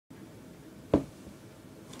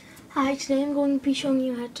Hi, today I'm going to be showing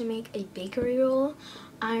you how to make a bakery roll.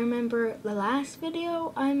 I remember the last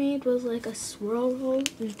video I made was like a swirl roll,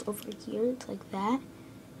 and it's over here, it's like that.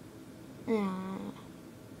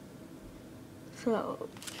 So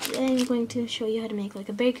today I'm going to show you how to make like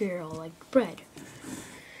a bakery roll, like bread.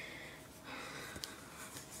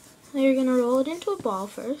 So you're going to roll it into a ball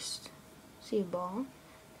first, see a ball,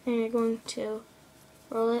 and you're going to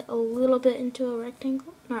roll it a little bit into a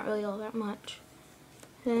rectangle, not really all that much.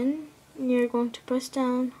 Then you're going to press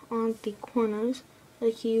down on the corners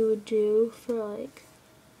like you would do for like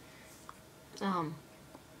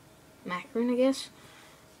macaron, I guess.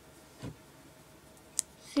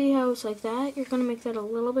 See how it's like that? You're going to make that a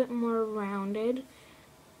little bit more rounded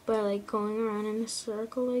by like going around in a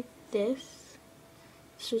circle like this.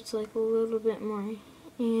 So it's like a little bit more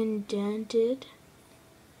indented.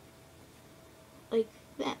 Like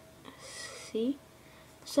that. See?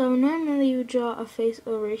 So normally you draw a face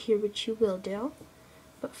over here, which you will do.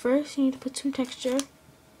 But first you need to put some texture.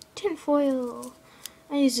 Tin foil.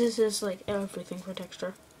 I use this as like everything for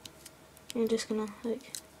texture. I'm just gonna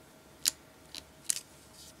like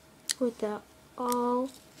put that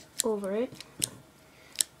all over it.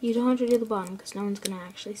 You don't have to do the bottom because no one's gonna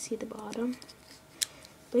actually see the bottom.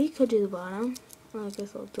 But you could do the bottom. Well, I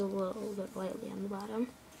guess I'll do a little bit lightly on the bottom.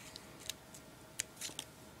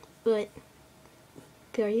 But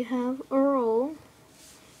there you have a roll.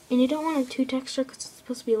 And you don't want it too textured because it's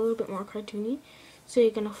supposed to be a little bit more cartoony. So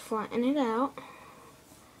you're going to flatten it out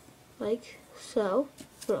like so.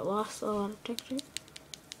 But it lost a lot of texture.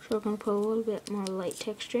 So we're going to put a little bit more light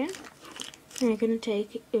texture in. And you're going to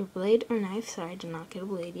take your blade or knife, sorry I did not get a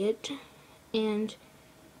blade yet, and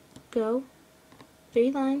go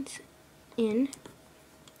 3 lines in,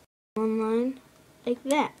 1 line like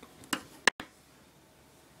that.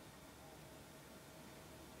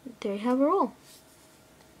 There you have a roll.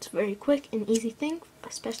 It's a very quick and easy thing,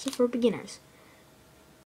 especially for beginners.